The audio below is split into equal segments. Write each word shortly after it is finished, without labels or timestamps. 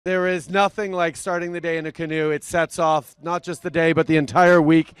There is nothing like starting the day in a canoe. It sets off not just the day, but the entire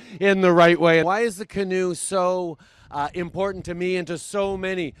week in the right way. Why is the canoe so important to me and to so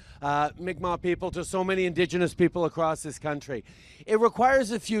many Mi'kmaq people, to so many Indigenous people across this country? It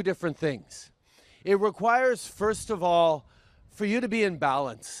requires a few different things. It requires, first of all, for you to be in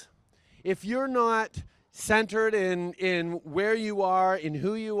balance. If you're not centered in where you are, in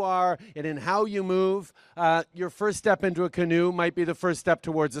who you are, and in how you move, your first step into a canoe might be the first step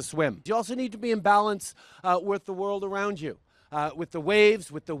towards a swim. You also need to be in balance with the world around you, with the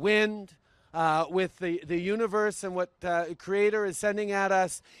waves, with the wind, with the universe and what the Creator is sending at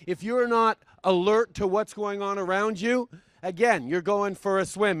us. If you're not alert to what's going on around you, again, you're going for a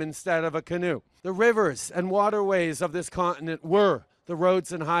swim instead of a canoe. The rivers and waterways of this continent were the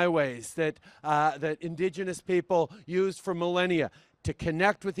roads and highways that Indigenous people used for millennia to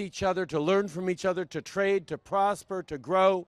connect with each other, to learn from each other, to trade, to prosper, to grow.